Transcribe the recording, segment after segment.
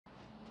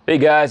Hey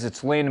guys,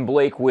 it's Landon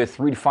Blake with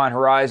Redefine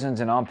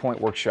Horizons and On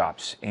Point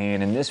Workshops.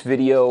 And in this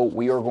video,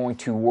 we are going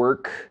to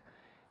work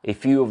a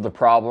few of the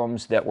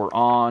problems that were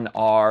on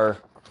our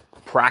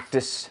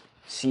practice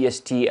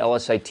CST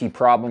LSIT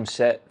problem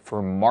set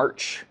for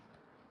March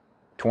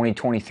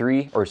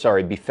 2023, or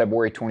sorry, it'd be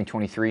February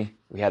 2023.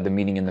 We had the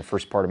meeting in the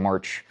first part of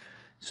March.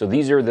 So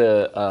these are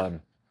the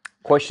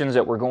questions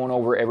that we're going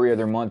over every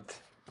other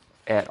month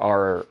at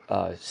our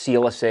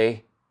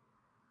CLSA,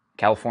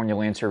 California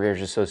Land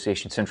Surveyors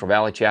Association Central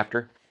Valley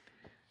chapter.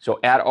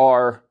 So at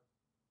our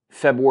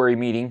February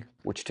meeting,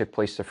 which took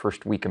place the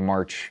first week of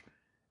March,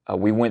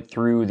 we went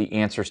through the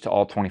answers to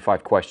all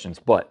 25 questions,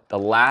 but the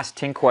last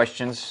 10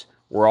 questions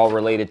were all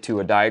related to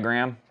a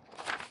diagram.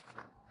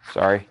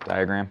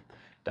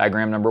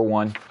 Diagram number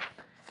one.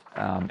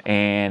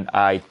 And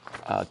I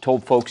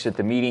told folks at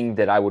the meeting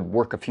that I would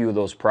work a few of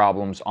those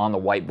problems on the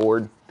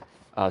whiteboard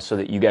so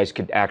that you guys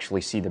could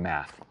actually see the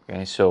math.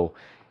 Okay, so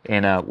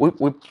and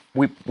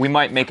we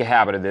might make a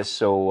habit of this.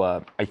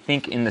 So I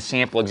think in the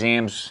sample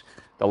exams,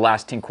 the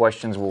last 10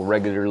 questions will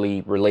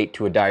regularly relate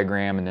to a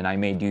diagram, and then I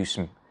may do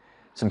some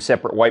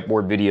separate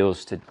whiteboard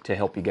videos to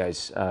help you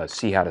guys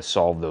see how to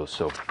solve those.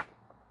 So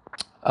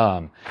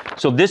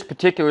this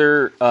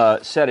particular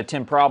set of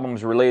 10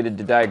 problems related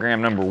to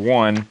diagram number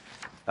one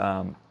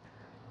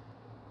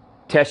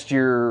test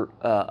your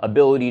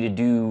ability to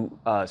do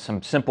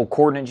some simple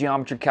coordinate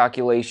geometry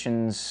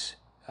calculations,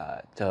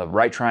 to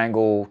right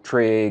triangle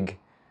trig,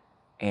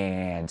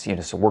 and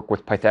so work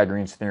with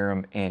Pythagorean's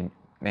theorem. And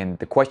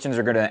the questions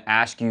are going to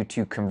ask you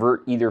to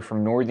convert either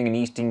from northing and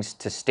eastings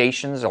to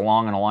stations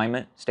along an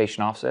alignment,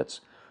 station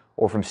offsets,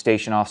 or from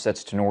station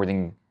offsets to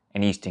northing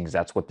and eastings.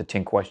 That's what the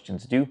 10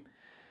 questions do.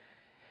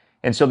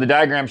 And so the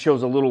diagram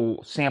shows a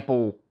little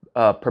sample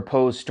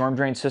proposed storm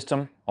drain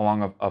system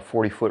along a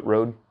 40-foot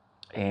road,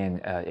 and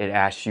it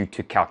asks you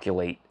to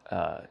calculate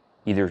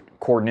either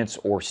coordinates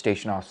or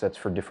station offsets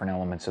for different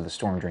elements of the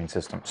storm drain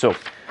system. So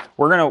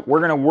we're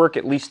gonna work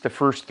at least the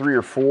first 3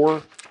 or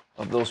 4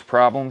 of those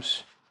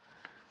problems.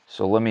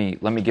 So let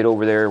me get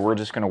over there. We're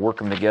just gonna work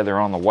them together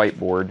on the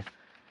whiteboard.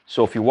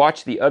 So if you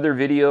watch the other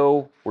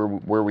video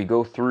where we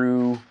go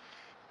through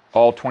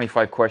all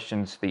 25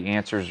 questions, the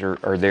answers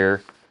are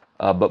there.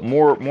 But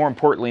more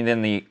importantly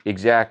than the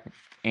exact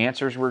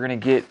answers we're gonna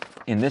get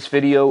in this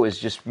video is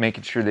just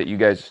making sure that you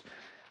guys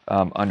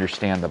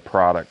understand the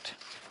product.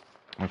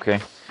 Okay,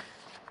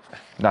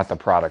 not the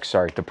product,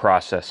 sorry, the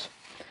process.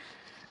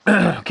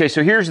 Okay,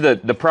 so here's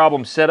the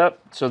problem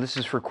setup. So this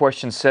is for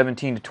questions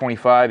 17 to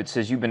 25. It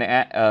says you've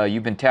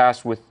been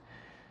tasked with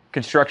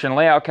construction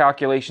layout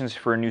calculations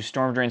for a new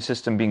storm drain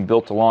system being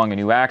built along a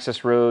new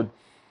access road.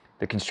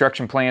 The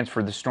construction plans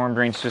for the storm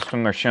drain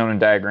system are shown in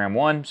diagram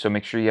 1, so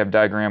make sure you have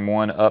diagram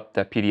 1 up,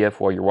 that PDF,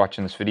 while you're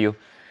watching this video.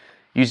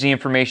 Use the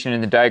information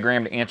in the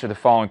diagram to answer the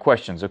following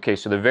questions. Okay,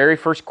 so the very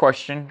first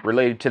question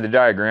related to the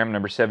diagram,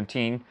 number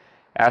 17,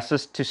 asks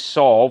us to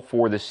solve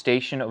for the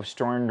station of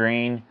storm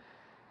drain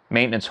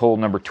maintenance hole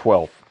number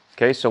 12.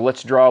 Okay, so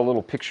let's draw a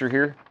little picture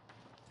here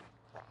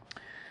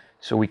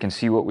so we can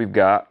see what we've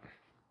got.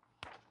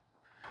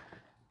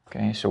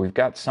 Okay, so we've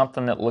got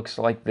something that looks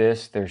like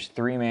this. There's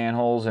 3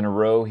 manholes in a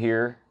row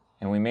here,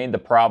 and we made the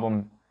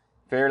problem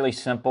fairly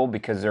simple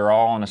because they're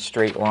all on a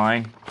straight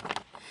line.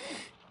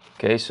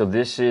 Okay, so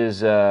this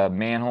is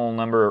manhole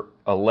number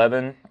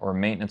 11, or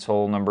maintenance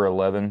hole number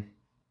 11.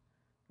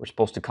 We're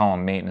supposed to call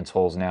them maintenance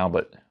holes now,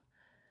 but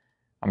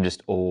I'm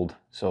just old,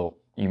 so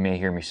you may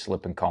hear me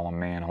slip and call them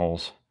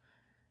manholes.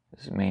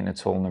 This is maintenance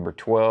hole number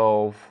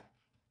 12.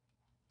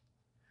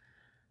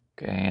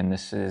 Okay, and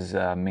this is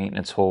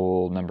maintenance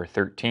hole number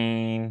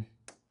 13.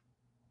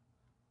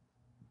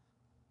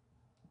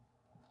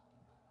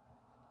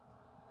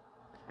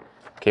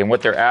 Okay, and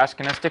what they're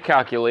asking us to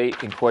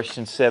calculate in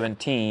question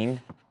 17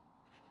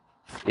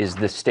 is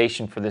the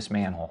station for this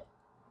manhole.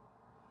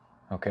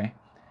 Okay.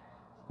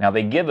 Now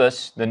they give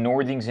us the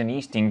northings and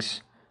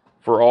eastings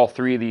for all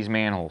 3 of these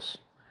manholes.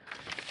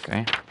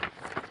 Okay.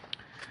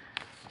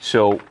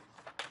 So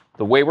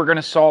the way we're going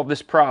to solve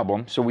this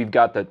problem, so we've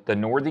got the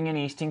northing and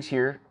eastings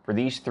here for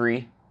these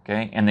 3,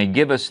 okay, and they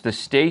give us the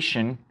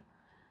station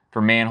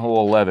for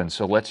manhole 11.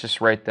 So let's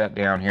just write that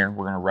down here.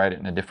 We're going to write it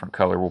in a different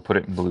color. We'll put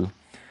it in blue.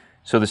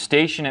 So the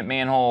station at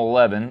manhole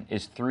 11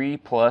 is 3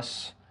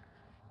 plus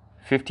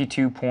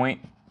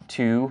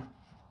 52.2,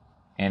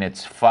 and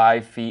it's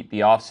 5 feet.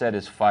 The offset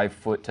is 5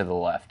 foot to the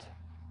left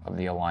of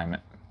the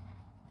alignment.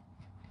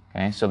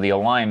 Okay, so the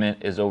alignment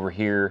is over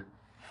here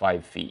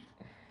 5 feet.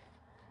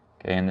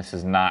 Okay, and this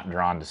is not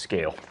drawn to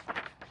scale.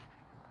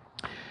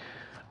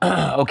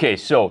 Okay,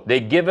 so they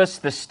give us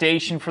the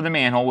station for the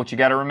manhole, which you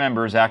got to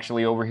remember is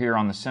actually over here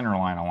on the center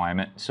line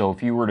alignment. So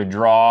if you were to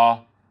draw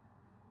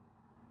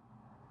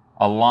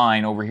a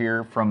line over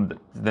here from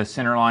the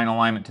center line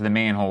alignment to the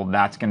manhole,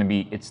 that's going to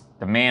be,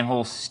 the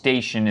manhole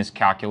station is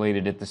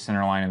calculated at the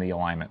center line of the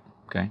alignment.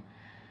 Okay,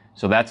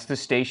 so that's the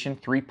station,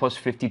 3 plus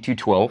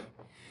 52.12.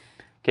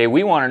 Okay,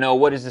 we want to know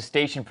what is the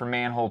station for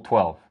manhole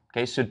 12.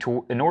 Okay,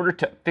 so in order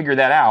to figure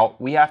that out,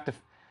 we have to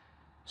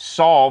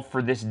solve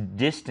for this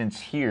distance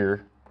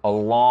here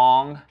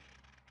along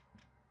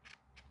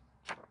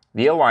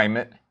the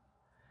alignment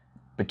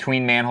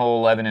between manhole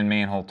 11 and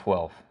manhole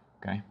 12.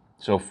 Okay,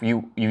 so if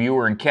you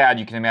were in CAD,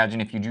 you can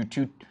imagine if you drew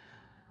two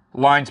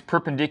lines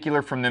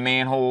perpendicular from the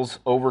manholes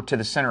over to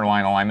the center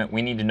line alignment,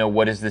 we need to know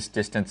what is this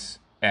distance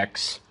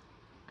X.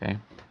 Okay.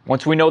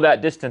 Once we know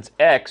that distance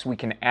X, we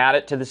can add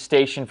it to the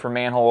station for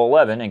manhole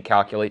 11 and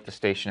calculate the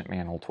station at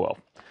manhole 12.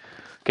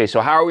 Okay,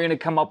 so how are we going to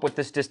come up with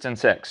this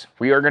distance X?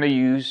 We are going to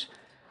use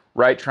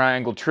right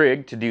triangle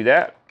trig to do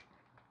that.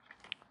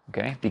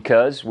 Okay,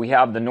 because we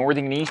have the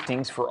northing and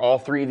eastings for all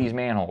three of these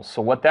manholes.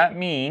 So what that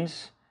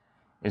means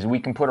is we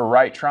can put a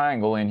right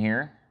triangle in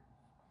here.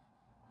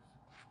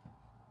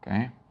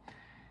 Okay,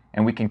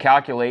 and we can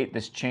calculate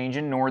this change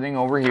in northing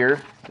over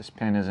here. This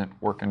pen isn't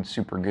working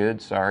super good,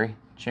 sorry.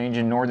 Change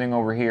in northing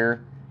over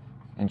here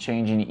and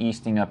change in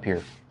easting up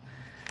here.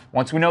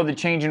 Once we know the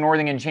change in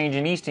northing and change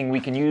in easting, we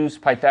can use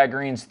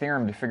Pythagorean's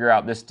theorem to figure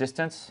out this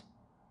distance.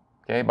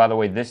 Okay, by the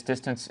way, this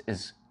distance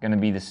is going to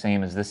be the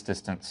same as this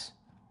distance.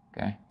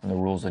 Okay, in the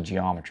rules of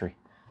geometry.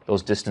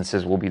 Those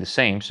distances will be the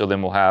same, so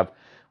then we'll have,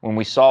 when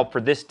we solve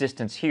for this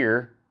distance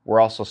here, we're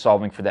also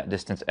solving for that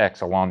distance X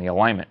along the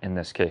alignment in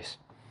this case.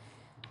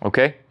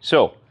 Okay,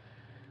 so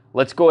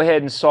let's go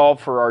ahead and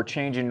solve for our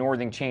change in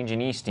northing, change in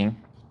easting.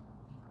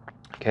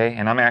 Okay,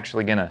 and I'm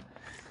gonna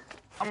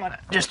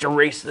just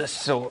erase this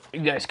so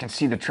you guys can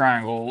see the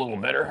triangle a little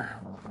better.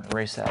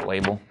 Erase that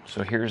label.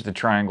 So here's the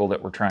triangle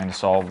that we're trying to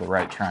solve, the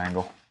right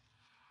triangle.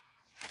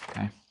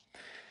 Okay,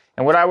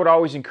 and what I would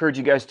always encourage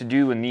you guys to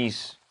do in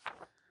these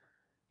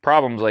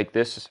problems like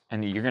this,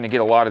 and you're gonna get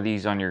a lot of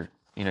these on your,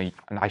 and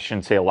I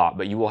shouldn't say a lot,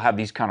 but you will have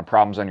these kind of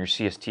problems on your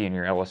CST and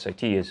your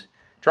LSIT, is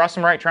draw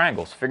some right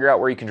triangles. Figure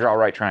out where you can draw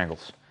right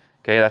triangles.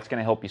 Okay, that's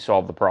gonna help you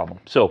solve the problem.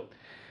 So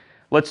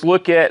let's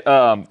look at,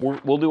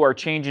 we'll do our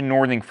change in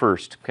northing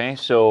first, okay?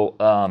 So,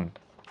 and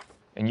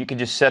you can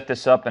just set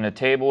this up in a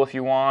table if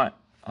you want.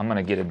 I'm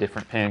gonna get a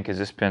different pen because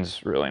this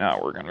pen's really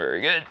not working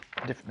very good.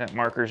 That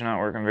marker's not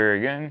working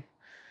very good.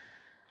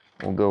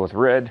 We'll go with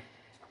red.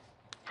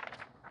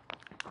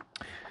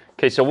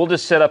 Okay, so we'll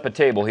just set up a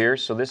table here.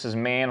 So this is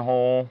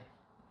manhole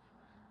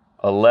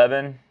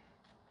 11,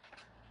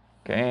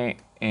 okay?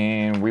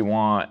 And we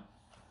want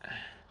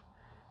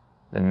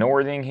the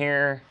northing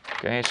here.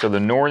 Okay, so the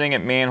northing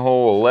at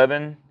manhole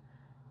 11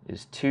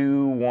 is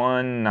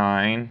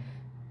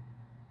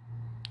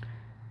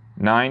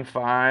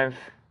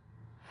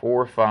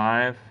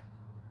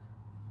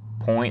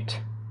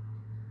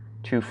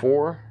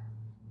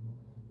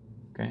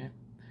Okay,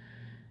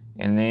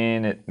 and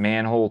then at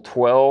manhole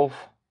 12,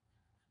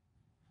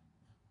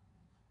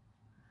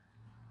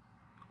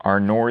 our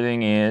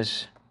northing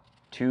is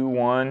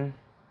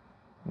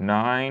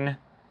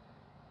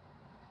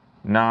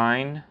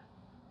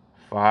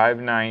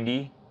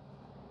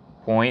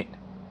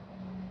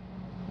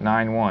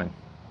 219.9590.91.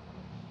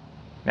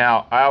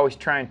 Now, I always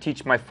try and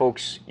teach my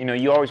folks,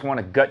 you always want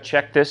to gut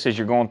check this as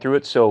you're going through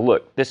it. So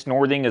look, this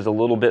northing is a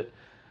little bit,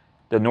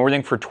 the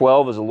northing for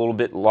 12 is a little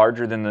bit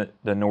larger than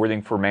the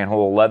northing for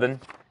manhole 11.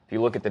 If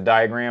you look at the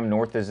diagram,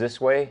 north is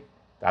this way.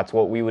 That's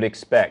what we would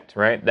expect,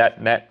 right?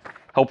 That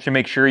helps you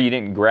make sure you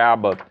didn't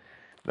grab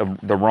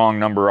the wrong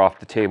number off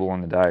the table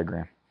on the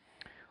diagram.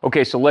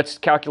 Okay, so let's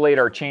calculate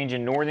our change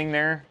in northing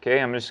there.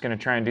 Okay, I'm just going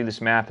to try and do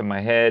this math in my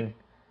head.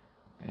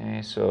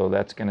 Okay, so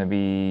that's going to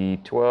be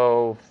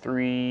 12,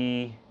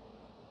 3,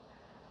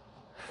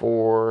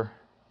 4,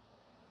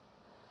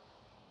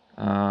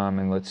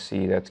 and let's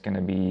see, that's going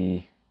to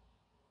be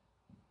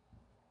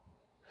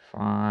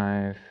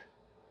 5.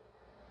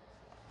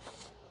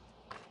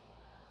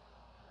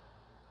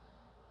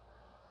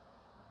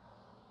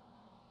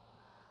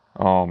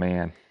 Oh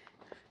man.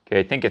 Okay,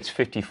 I think it's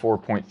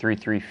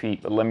 54.33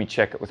 feet, but let me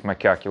check it with my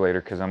calculator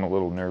because I'm a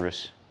little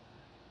nervous.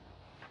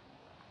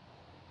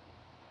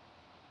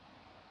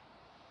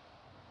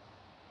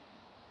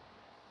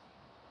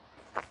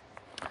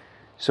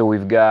 So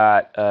we've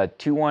got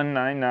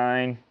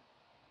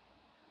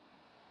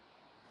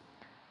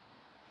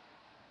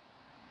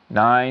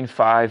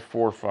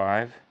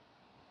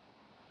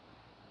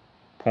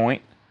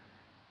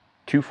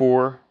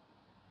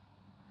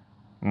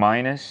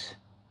minus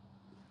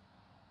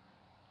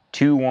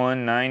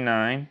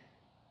 2199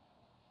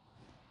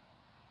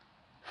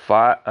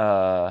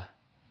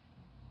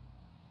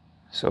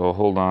 so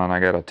hold on, I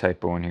got a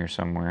typo in here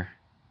somewhere.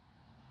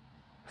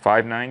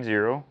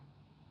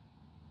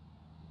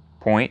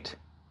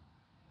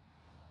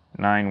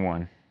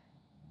 590.91.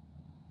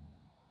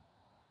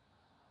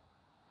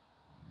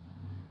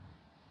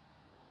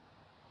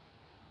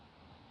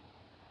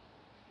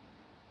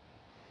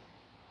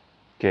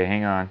 Okay,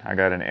 hang on. I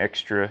got an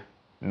extra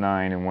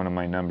 9 in one of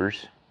my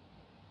numbers.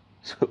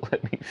 So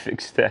let me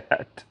fix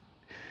that.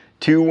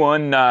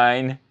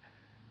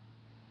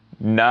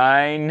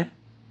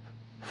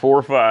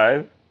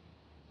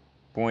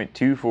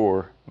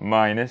 219.945.24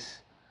 minus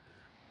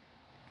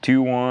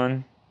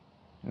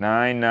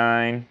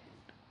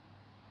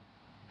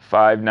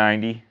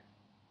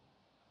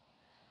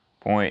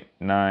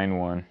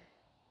 2199.590.91.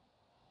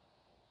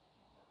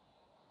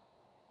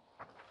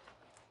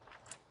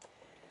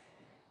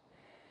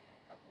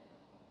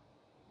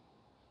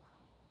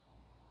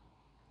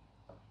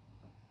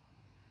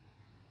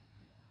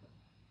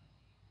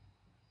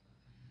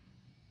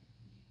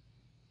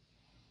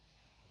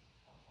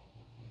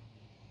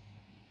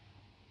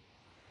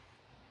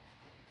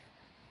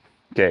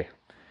 Okay,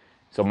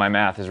 so my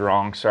math is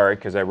wrong. Sorry,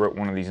 because I wrote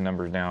one of these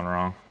numbers down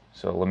wrong.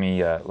 So let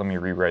me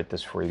rewrite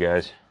this for you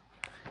guys.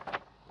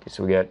 Okay,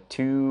 so we got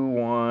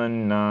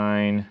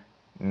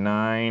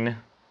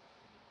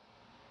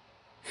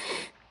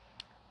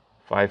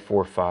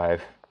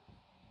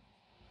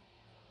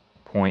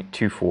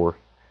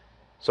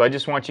So I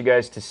just want you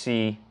guys to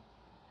see,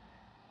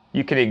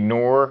 you can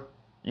ignore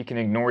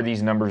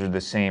these numbers are the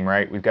same,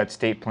 right? We've got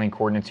state plane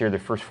coordinates here. The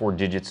first 4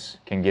 digits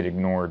can get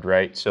ignored,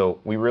 right? So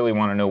we really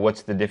want to know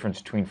what's the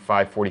difference between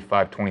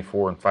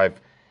 545.24 and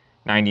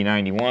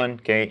 590.91,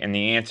 okay? And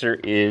the answer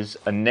is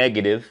a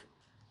negative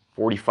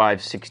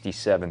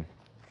 45.67.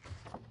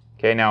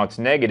 Okay, now it's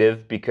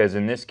negative because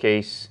in this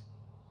case,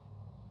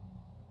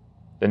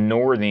 the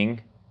northing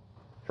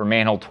for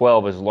manhole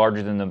 12 is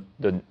larger than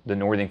the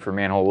northing for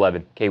manhole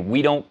 11. Okay,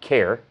 we don't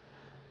care.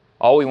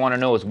 All we want to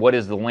know is what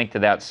is the length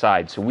of that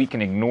side. So we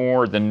can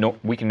ignore the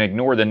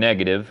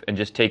negative and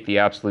just take the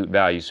absolute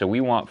value. So we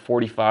want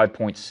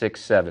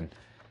 45.67.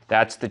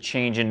 That's the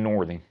change in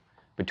northing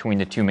between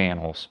the two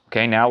manholes.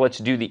 Okay, now let's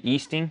do the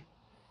easting.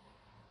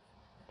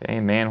 Okay,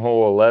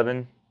 manhole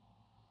 11,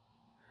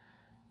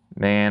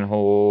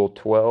 manhole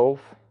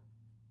 12.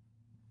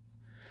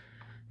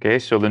 Okay,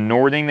 so the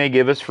northing they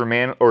give us for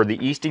the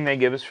easting they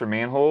give us for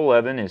manhole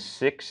 11 is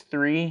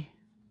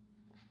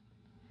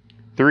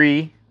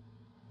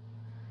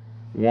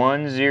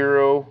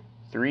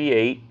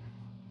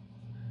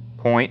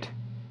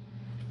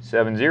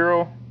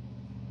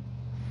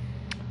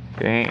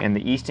Okay, and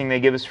the easting they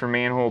give us for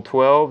manhole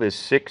 12 is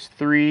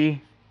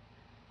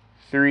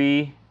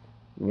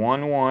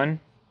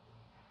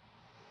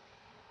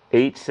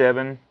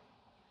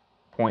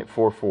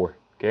 63311.87.44.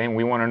 Okay, and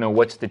we want to know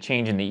what's the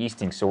change in the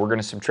easting, so we're going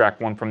to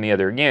subtract one from the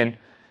other. Again,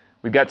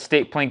 we've got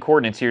state plane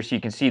coordinates here, so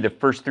you can see the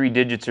first 3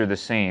 digits are the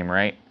same,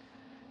 right?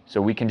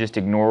 So we can just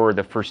ignore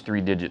the first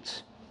 3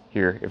 digits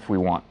here if we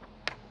want.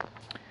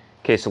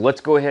 Okay, so let's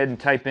go ahead and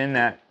type in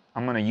that.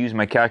 I'm going to use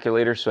my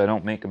calculator so I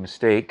don't make a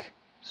mistake.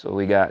 So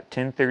we got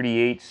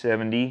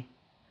 1038.70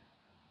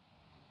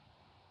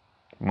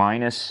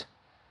 minus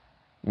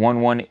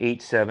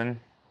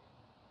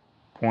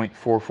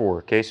 1187.44.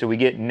 Okay, so we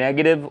get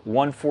negative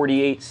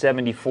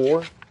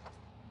 148.74.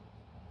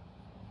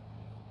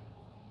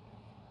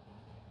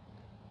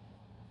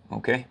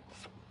 Okay.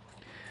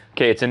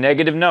 Okay, it's a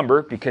negative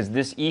number because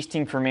this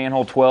easting for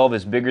manhole 12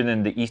 is bigger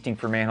than the easting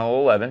for manhole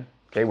 11.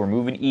 Okay, we're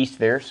moving east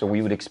there, so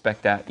we would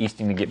expect that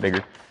easting to get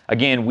bigger.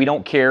 Again, we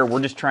don't care.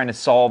 We're just trying to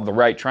solve the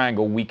right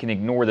triangle. We can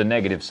ignore the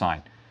negative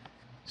sign.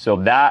 So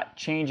that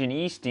change in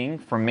easting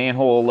from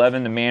manhole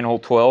 11 to manhole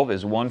 12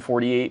 is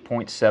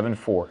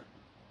 148.74.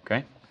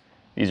 Okay,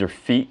 these are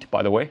feet,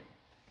 by the way.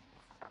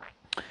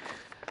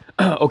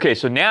 Okay,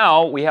 so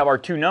now we have our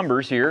 2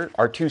 numbers here,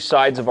 our 2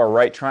 sides of our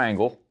right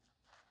triangle,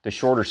 the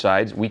shorter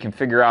sides. We can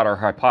figure out our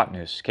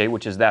hypotenuse, okay,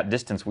 which is that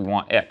distance we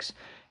want, x.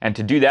 And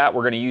to do that,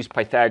 we're going to use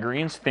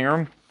Pythagorean's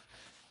theorem,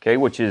 okay,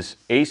 which is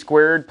a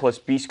squared plus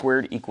b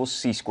squared equals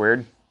c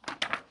squared.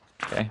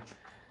 Okay,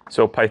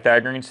 so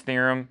Pythagorean's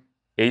theorem,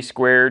 a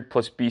squared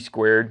plus b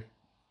squared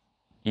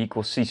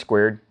equals c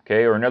squared.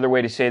 Okay, or another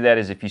way to say that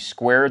is if you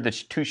square the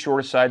 2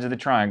 shortest sides of the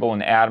triangle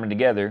and add them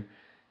together,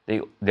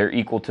 they're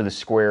equal to the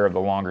square of the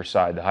longer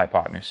side, the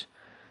hypotenuse.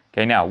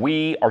 Okay, now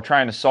we are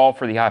trying to solve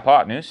for the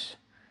hypotenuse.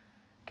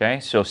 Okay,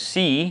 so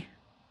c,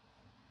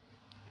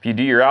 if you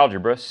do your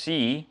algebra,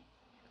 c,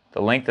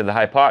 the length of the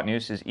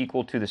hypotenuse, is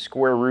equal to the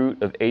square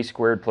root of a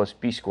squared plus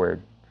b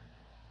squared.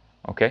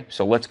 Okay,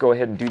 so let's go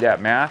ahead and do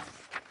that math.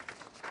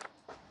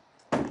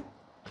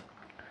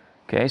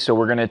 Okay, so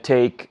we're going to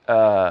take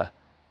a,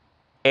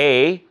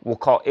 we'll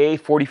call a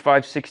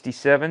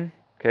 4567.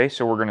 Okay,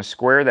 so we're going to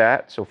square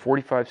that. So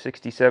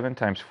 4567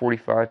 times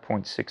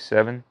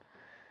 45.67,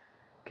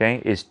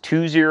 okay, is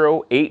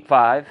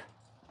 2085.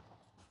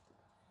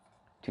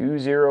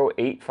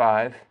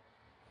 2085.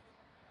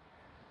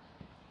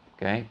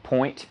 Okay,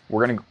 point.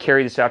 We're going to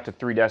carry this out to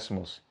 3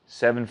 decimals.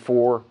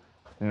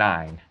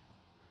 749.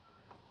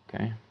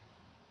 Okay.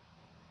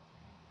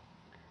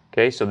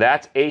 Okay, so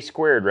that's a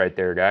squared right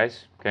there,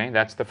 guys. Okay,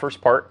 that's the first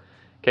part.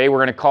 Okay, we're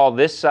going to call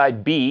this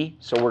side b,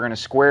 so we're going to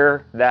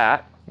square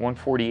that,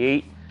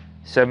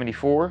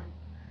 148.74.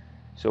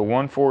 So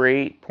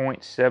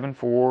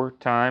 148.74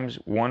 times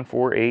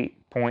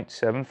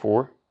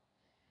 148.74.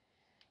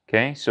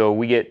 Okay, so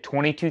we get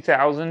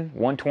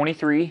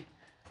 22,123.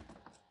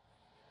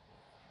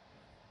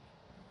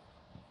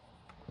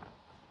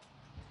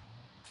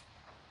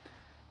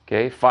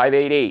 Okay,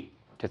 588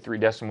 to 3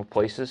 decimal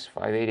places,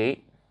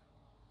 588.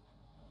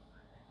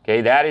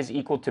 Okay, that is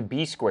equal to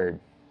b squared.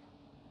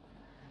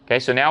 Okay,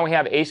 so now we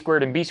have a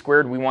squared and b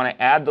squared. We want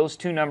to add those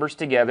 2 numbers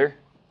together.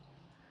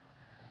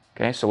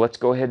 Okay, so let's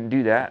go ahead and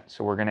do that.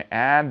 So we're going to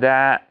add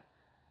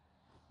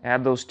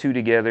those 2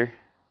 together.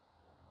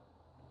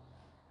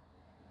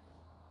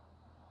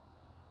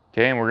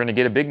 Okay, and we're going to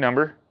get a big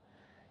number.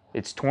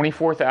 It's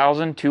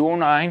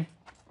 24,209.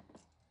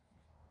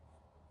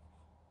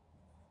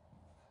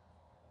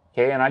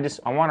 Okay, and I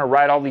want to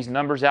write all these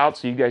numbers out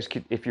so you guys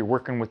could, if you're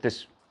working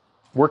this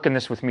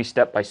with me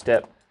step by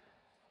step,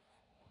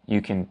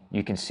 you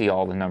can see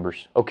all the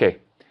numbers. Okay.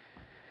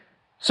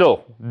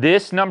 So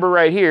this number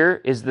right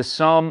here is the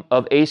sum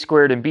of a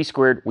squared and b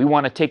squared. We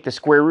want to take the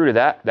square root of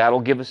that. That'll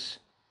give us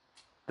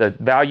the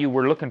value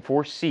we're looking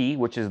for, c,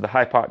 which is the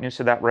hypotenuse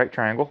of that right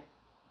triangle.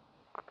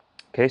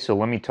 Okay, so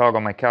let me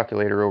toggle my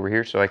calculator over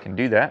here so I can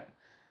do that.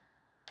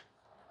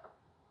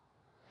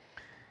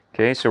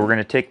 Okay, so we're going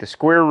to take the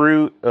square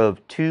root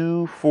of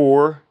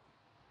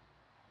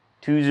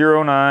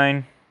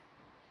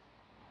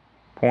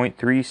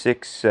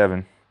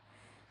 24209.367.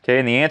 Okay,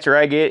 and the answer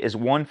I get is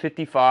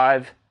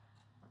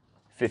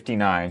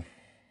 155.59.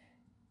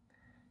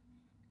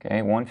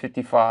 Okay,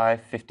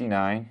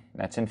 155.59.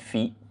 That's in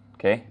feet.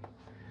 Okay.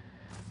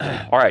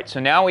 All right, so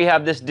now we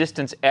have this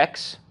distance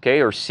x,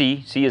 okay, or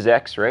c. C is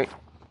x, right?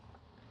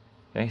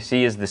 Okay,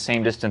 c is the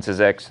same distance as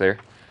x there.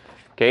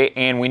 Okay,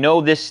 and we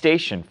know this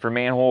station for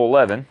manhole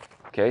 11.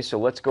 Okay, so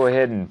let's go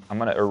ahead and I'm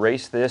going to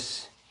erase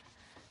this,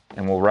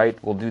 and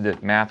we'll do the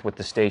math with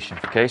the station.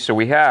 Okay, so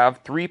we have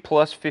 3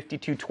 plus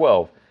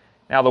 5212.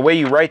 Now the way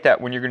you write that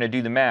when you're going to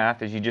do the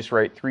math is you just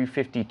write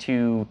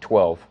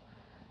 35212.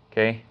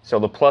 Okay, so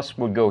the plus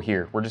would go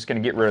here. We're just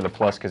going to get rid of the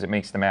plus because it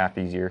makes the math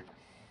easier.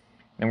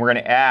 Then we're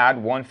going to add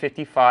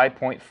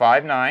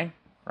 155.59,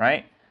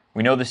 right?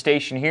 We know the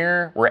station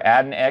here. We're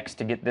adding x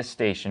to get this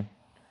station.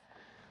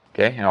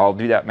 Okay, and I'll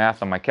do that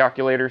math on my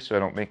calculator so I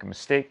don't make a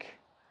mistake.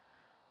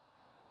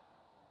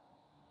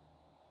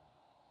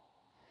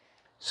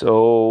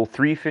 So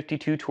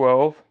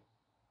 352.12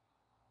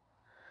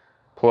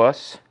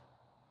 plus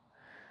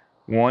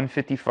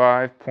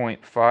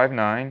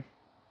 155.59,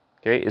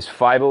 okay, is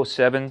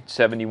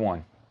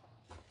 507.71.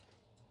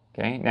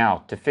 Okay,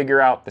 now to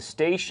figure out the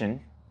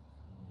station,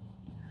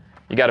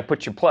 you got to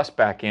put your plus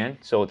back in,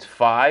 so it's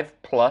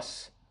 5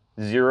 plus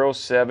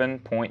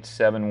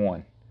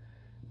 07.71.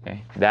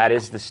 Okay, that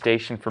is the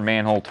station for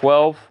manhole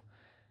 12.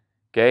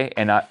 Okay,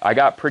 and I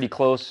got pretty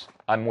close.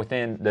 I'm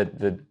within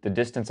the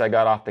distance I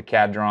got off the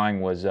CAD drawing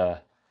was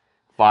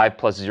 5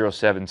 plus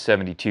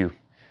 07.72.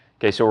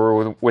 Okay, so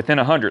we're within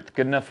 100th.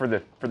 Good enough for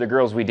the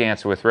girls we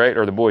dance with, right?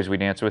 Or the boys we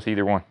dance with,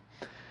 either one.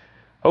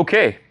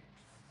 Okay,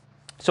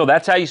 so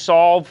that's how you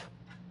solve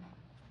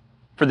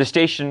for the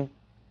station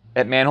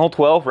at manhole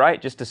 12,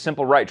 right? Just a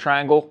simple right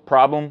triangle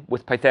problem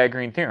with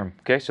Pythagorean theorem.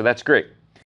 Okay, so that's great.